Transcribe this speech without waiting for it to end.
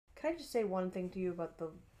Can I just say one thing to you about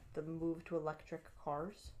the move to electric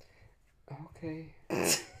cars? Okay.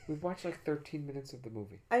 We've watched like 13 minutes of the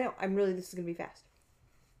movie. I know. This is going to be fast.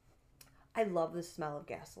 I love the smell of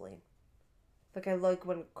gasoline. Like, I like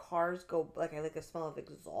when cars go, like, I like the smell of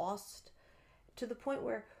exhaust. To the point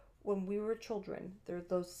where, when we were children, there were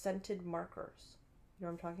those scented markers. You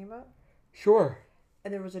know what I'm talking about? Sure.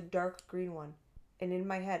 And there was a dark green one. And in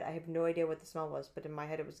my head, I have no idea what the smell was, but in my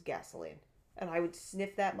head it was gasoline. And I would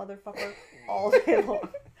sniff that motherfucker all day long.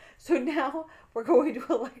 So now we're going to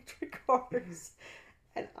electric cars.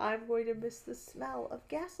 And I'm going to miss the smell of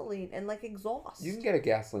gasoline and like exhaust. You can get a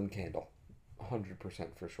gasoline candle.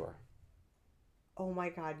 100% for sure. Oh my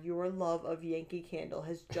God, your love of Yankee Candle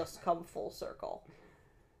has just come full circle.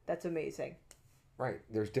 That's amazing. Right.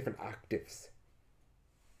 There's different octaves.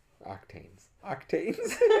 Octanes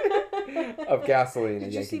of gasoline in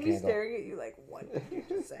Did Yankee you see me Candle. staring at you like, what did you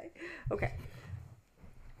just say? Okay.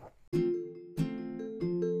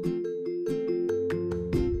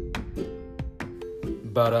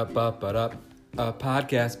 Ba-da-ba-ba-da, a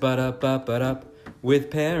podcast, ba-da-ba-ba-da,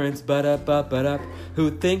 with parents, ba-da-ba-ba-da,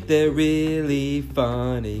 who think they're really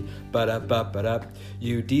funny, ba-da-ba-ba-da,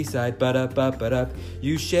 you decide, ba-da-ba-ba-da,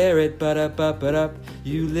 you share it, ba-da-ba-ba-da,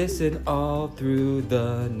 you listen all through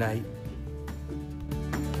the night.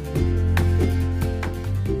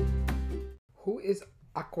 Who is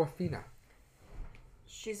Aquafina?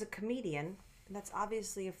 She's a comedian, and that's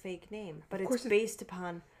obviously a fake name, but course it's based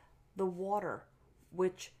upon the water,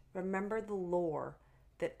 which, remember the lore,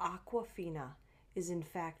 that Aquafina is in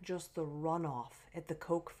fact just the runoff at the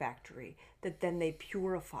Coke factory that then they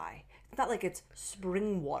purify. It's not like it's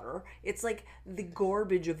spring water. It's like the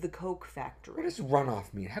garbage of the Coke factory. What does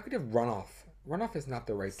runoff mean? How could you have runoff? Runoff is not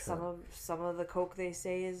the right term. Some of the Coke they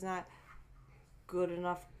say is not good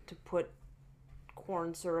enough to put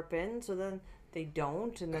corn syrup in, so then they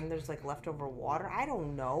don't, and then there's like leftover water. I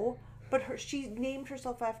don't know. But she named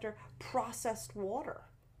herself after processed water.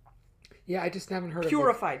 Yeah, I just haven't heard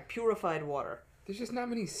Purified water. There's just not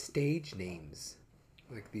many stage names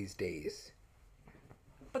like these days.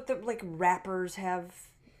 But the like rappers have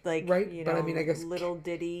like Right, you but know, I mean, I guess Little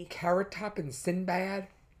Diddy. Carrot Top and Sinbad,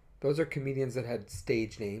 those are comedians that had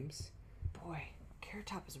stage names. Boy, Carrot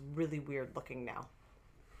Top is really weird looking now.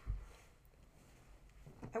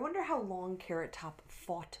 I wonder how long Carrot Top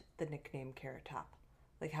fought the nickname Carrot Top.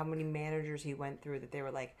 Like how many managers he went through that they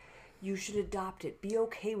were like, you should adopt it. Be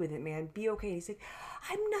okay with it, man. Be okay. And he's like,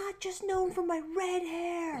 I'm not just known for my red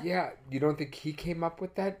hair. Yeah, you don't think he came up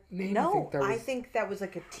with that name? No, I think that was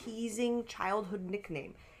like a teasing childhood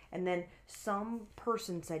nickname. And then some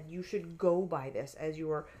person said you should go by this as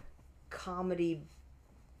your comedy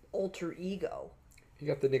alter ego. He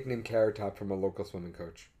got the nickname Carrot Top from a local swimming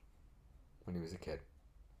coach when he was a kid.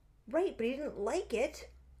 Right, but he didn't like it.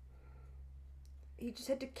 He just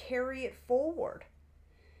had to carry it forward.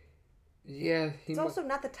 Yeah, It's also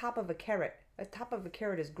not the top of a carrot. The top of a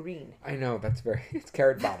carrot is green. I know, it's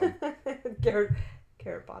carrot bottom.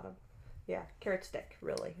 Carrot bottom. Yeah, carrot stick,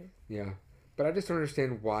 really. Yeah, but I just don't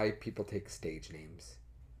understand why people take stage names.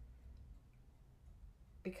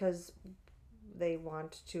 Because they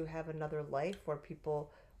want to have another life where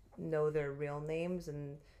people know their real names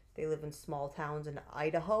and they live in small towns in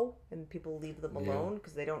Idaho and people leave them alone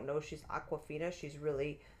because they don't know she's Aquafina. She's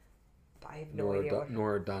really, I have no idea.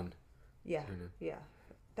 Nora Dunn. Yeah, yeah.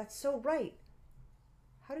 That's so right.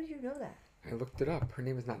 How did you know that? I looked it up. Her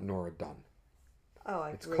name is not Nora Dunn. Oh,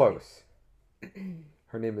 it's close.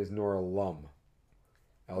 Her name is Nora Lum.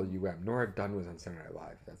 L-U-M. Nora Dunn was on Saturday Night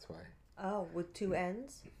Live. That's why. Oh, with two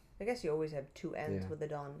N's? I guess you always have two N's with a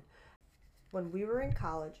Dunn. When we were in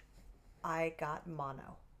college, I got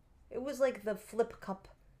mono. It was like the Flip Cup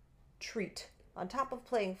treat. On top of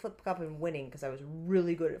playing Flip Cup and winning, because I was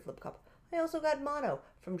really good at Flip Cup, I also got mono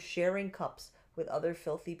from sharing cups with other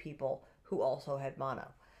filthy people who also had mono.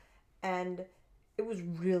 And it was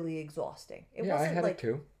really exhausting. It wasn't I had like... it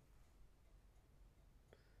too.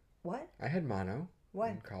 What? I had mono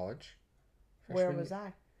when? In college. Where was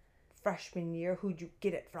I? Freshman year. Who'd you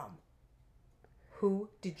get it from? Who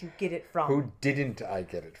did you get it from? Who didn't I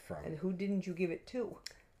get it from? And who didn't you give it to?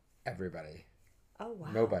 Everybody. Oh,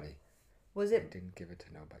 wow. Nobody. Was it? I didn't give it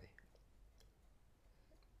to nobody.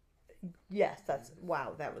 Yes, that's...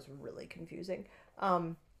 Wow, that was really confusing.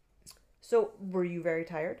 So, were you very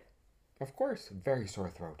tired? Of course. Very sore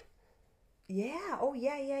throat. Yeah. Oh,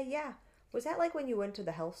 yeah. Was that like when you went to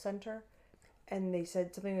the health center and they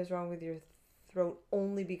said something was wrong with your throat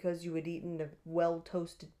only because you had eaten a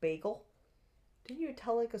well-toasted bagel? Didn't you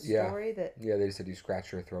tell like a story that... Yeah, they said you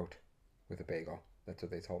scratch your throat with a bagel. That's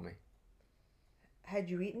what they told me. Had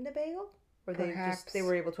you eaten the bagel? Or they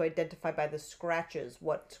were able to identify by the scratches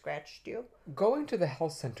what scratched you? Going to the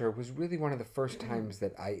health center was really one of the first times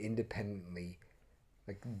that I independently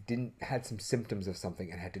had some symptoms of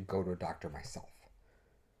something and had to go to a doctor myself.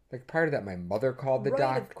 Like prior to that, my mother called the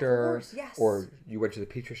doctor, of course, yes. Or you went to the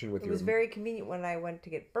pediatrician with It was very convenient when I went to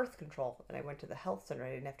get birth control and I went to the health center. I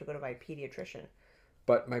didn't have to go to my pediatrician.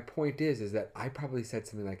 But my point is that I probably said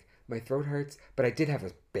something like, my throat hurts, but I did have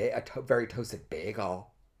a very toasted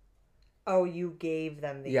bagel. Oh, you gave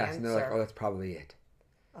them the answer. Yes, and they're like, oh, that's probably it.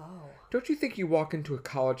 Oh. Don't you think you walk into a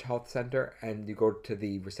college health center and you go to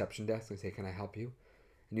the reception desk and say, can I help you?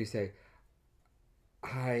 And you say,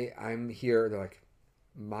 hi, I'm here. They're like,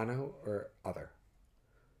 mono or other?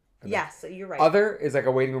 And yes, you're right. Other is like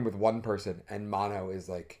a waiting room with one person, and mono is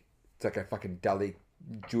like, it's like a fucking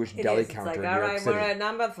Jewish deli counter in New York City. We're at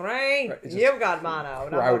number 3. Right, you've got mono.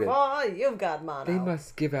 Crowded. Number 4, you've got mono. They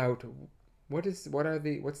must give out, what's the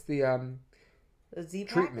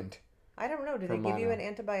Z-Pack? treatment? I don't know. Did they give you an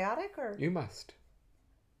antibiotic or? You must.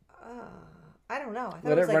 I don't know. I thought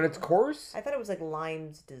Let it run its course? I thought it was like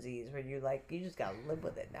Lyme's disease where you just gotta live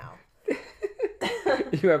with it now.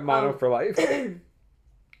 You have mono for life?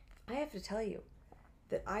 I have to tell you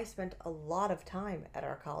that I spent a lot of time at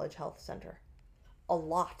our college health center. A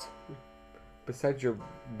lot. Besides your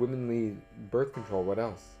womanly birth control, what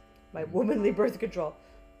else? My womanly birth control.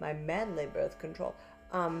 My manly birth control.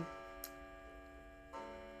 I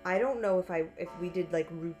don't know if we did like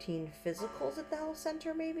routine physicals at the health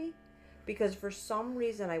center maybe, because for some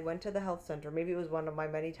reason I went to the health center. Maybe it was one of my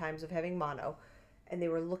many times of having mono, and they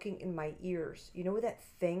were looking in my ears. You know that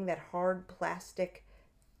thing, that hard plastic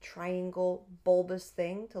triangle bulbous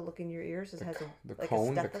thing to look in your ears? It has the like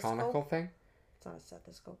cone, a the conical thing. It's not a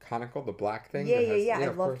stethoscope. Conical, the black thing. Yeah. I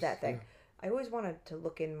love that thing. Yeah. I always wanted to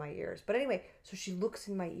look in my ears, but anyway, so she looks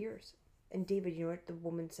in my ears, and David, you know what the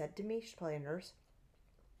woman said to me? She's probably a nurse.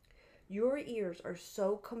 Your ears are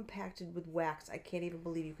so compacted with wax, I can't even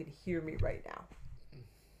believe you can hear me right now.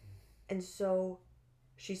 And so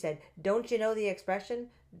she said, don't you know the expression?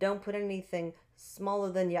 Don't put anything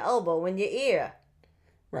smaller than your elbow in your ear.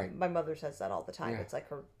 Right. My mother says that all the time. Yeah. It's like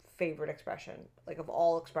her favorite expression, like of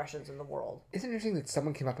all expressions in the world. Isn't it interesting that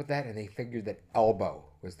someone came up with that and they figured that elbow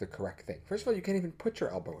was the correct thing? First of all, you can't even put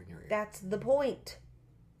your elbow in your ear. That's the point.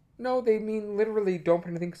 No, they mean literally don't put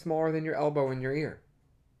anything smaller than your elbow in your ear.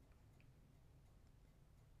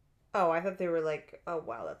 Oh, I thought they were like, oh,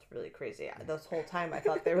 wow, that's really crazy. This whole time I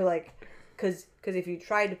thought they were like, because if you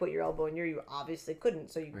tried to put your elbow in your ear, you obviously couldn't,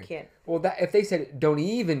 so you can't. Well, if they said, don't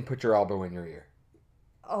even put your elbow in your ear.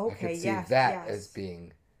 Oh, okay, I could see that as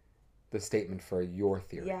being the statement for your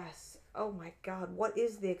theory. Yes. Oh, my God. What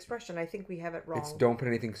is the expression? I think we have it wrong. It's don't put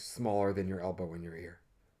anything smaller than your elbow in your ear.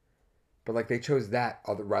 But, like, they chose that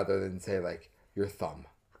rather than say, like, your thumb.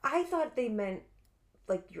 I thought they meant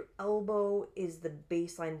like your elbow is the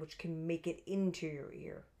baseline which can make it into your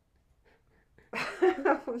ear.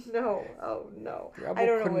 Oh no. Your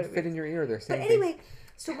elbow couldn't fit in your ear. They're saying. But anyway,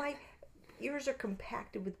 so my ears are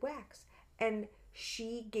compacted with wax, and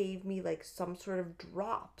she gave me like some sort of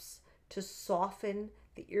drops to soften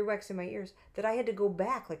the earwax in my ears that I had to go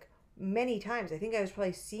back like many times. I think I was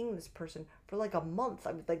probably seeing this person for like a month.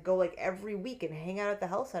 I would like go like every week and hang out at the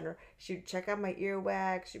health center. She'd check out my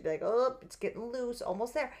earwax. She'd be like, oh, it's getting loose,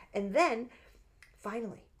 almost there. And then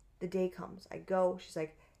finally the day comes. I go, she's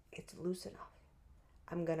like, it's loose enough.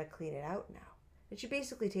 I'm gonna clean it out now. And she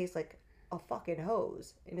basically tastes like a fucking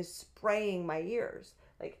hose and is spraying my ears.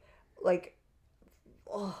 Like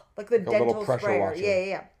the dental sprayer.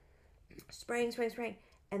 Yeah. Spraying.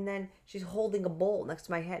 And then she's holding a bowl next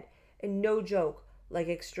to my head. And no joke, like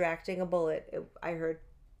extracting a bullet, I heard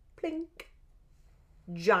plink.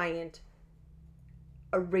 Giant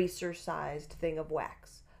eraser-sized thing of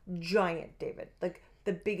wax. Giant, David. Like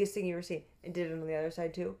the biggest thing you ever seen. And did it on the other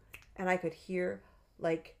side too. And I could hear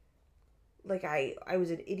like I was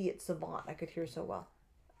an idiot savant. I could hear so well.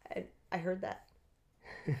 And I heard that.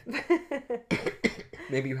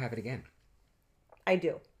 Maybe you have it again. I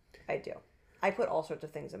do. I put all sorts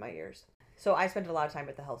of things in my ears. So I spent a lot of time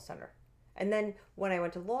at the health center. And then when I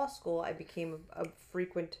went to law school, I became a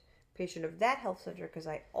frequent patient of that health center because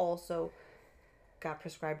I also got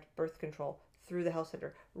prescribed birth control through the health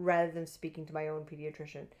center rather than speaking to my own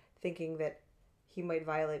pediatrician, thinking that he might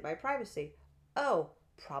violate my privacy. Oh,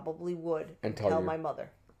 probably would. And tell my mother.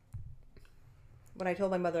 When I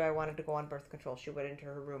told my mother I wanted to go on birth control, she went into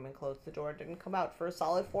her room and closed the door and didn't come out for a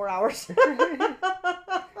solid 4 hours.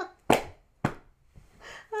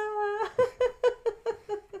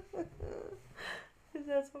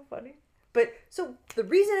 That's so funny. But so the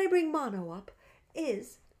reason I bring mono up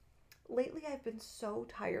is lately I've been so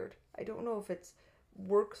tired. I don't know if it's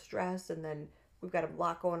work stress, and then we've got a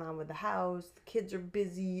lot going on with the house. The kids are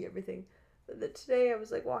busy, everything. But today I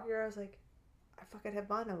was like walking around, I was like, I fucking have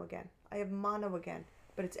mono again. I have mono again.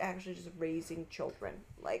 But it's actually just raising children.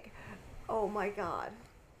 Like, oh my God.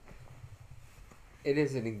 It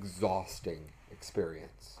is an exhausting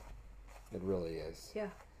experience. It really is. Yeah.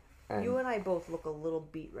 And you and I both look a little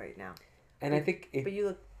beat right now. And I think... but you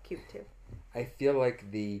look cute too. I feel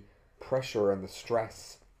like the pressure and the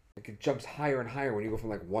stress, like it jumps higher and higher when you go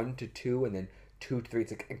from like 1 to 2 and then 2 to 3.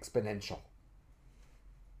 It's like exponential.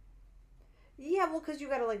 Yeah, well, because you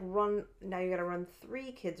got to like run... Now you got to run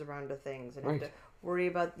 3 kids around to things. And right. have to worry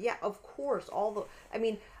about... Yeah, of course. I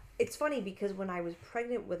mean... It's funny because when I was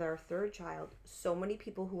pregnant with our 3rd child, so many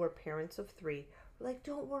people who are parents of 3 were like,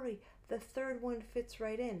 don't worry, the 3rd one fits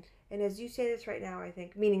right in. And as you say this right now, I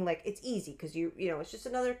think, meaning like it's easy because you know, it's just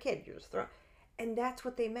another kid. You're just throwing. And that's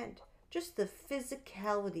what they meant. Just the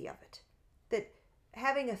physicality of it. That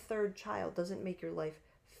having a 3rd child doesn't make your life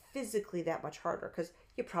physically that much harder because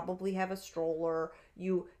you probably have a stroller.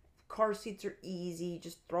 Car seats are easy.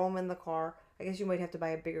 Just throw them in the car. I guess you might have to buy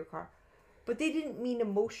a bigger car. But they didn't mean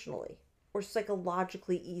emotionally or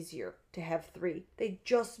psychologically easier to have 3. They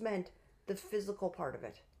just meant the physical part of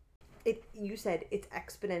it. You said it's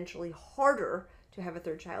exponentially harder to have a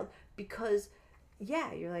 3rd child because,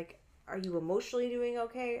 yeah, you're like, are you emotionally doing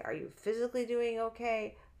okay? Are you physically doing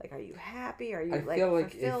okay? Like, are you happy? Are you I feel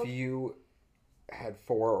like if you had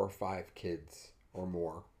 4 or 5 kids or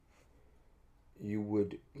more, you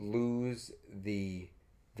would lose the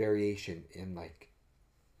variation in like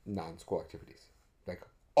non-school activities. Like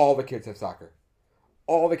all the kids have soccer.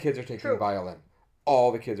 All the kids are taking violin.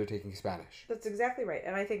 All the kids are taking Spanish. That's exactly right.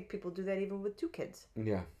 And I think people do that even with 2 kids.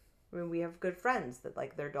 Yeah. I mean, we have good friends that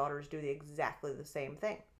like their daughters do exactly the same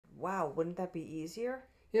thing. Wow, wouldn't that be easier?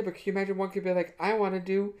 Yeah, but can you imagine one kid be like, I want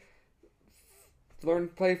to learn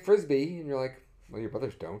to play Frisbee. And you're like, well, your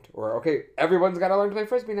brothers don't. Or, okay, everyone's got to learn to play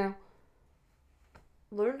Frisbee now.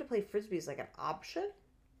 Learn to play Frisbee is like an option?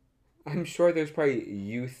 I'm sure there's probably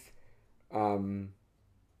youth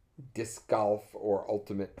disc golf or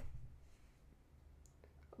ultimate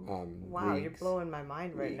wow, leagues. You're blowing my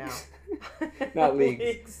mind right now. Not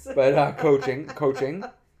leagues, but coaching.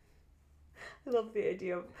 I love the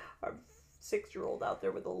idea of our 6-year-old out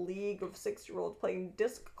there with a league of 6-year-olds playing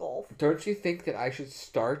disc golf. Don't you think that I should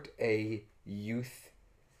start a youth,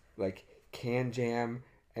 like, can jam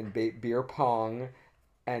and beer pong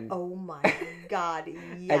and... Oh my God,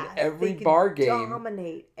 yes. And every bar game,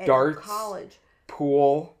 dominate darts, college,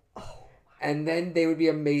 pool, and then they would be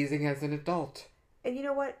amazing as an adult. And you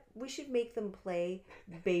know what? We should make them play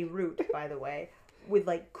Beirut, by the way, with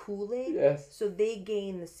like Kool-Aid. Yes. So they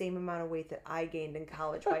gain the same amount of weight that I gained in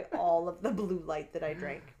college by all of the blue light that I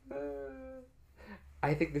drank.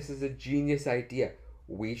 I think this is a genius idea.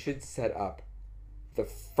 We should set up the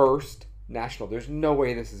first national. There's no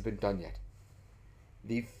way this has been done yet.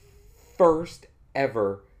 The first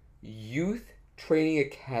ever youth training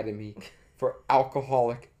academy for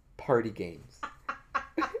alcoholic party games.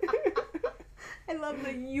 I love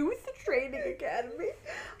the youth training academy.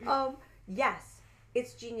 Yes,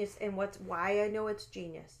 it's genius. And why I know it's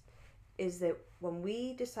genius is that when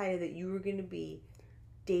we decided that you were going to be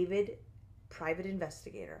David, private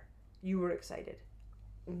investigator, you were excited.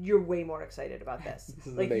 You're way more excited about this.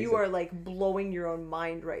 Like amazing. You are like blowing your own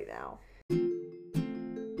mind right now.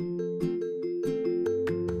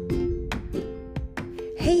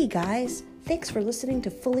 Hey guys, thanks for listening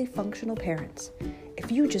to Fully Functional Parents.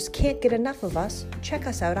 If you just can't get enough of us, check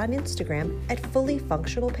us out on Instagram at Fully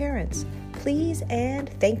Functional Parents. Please and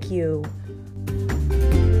thank you.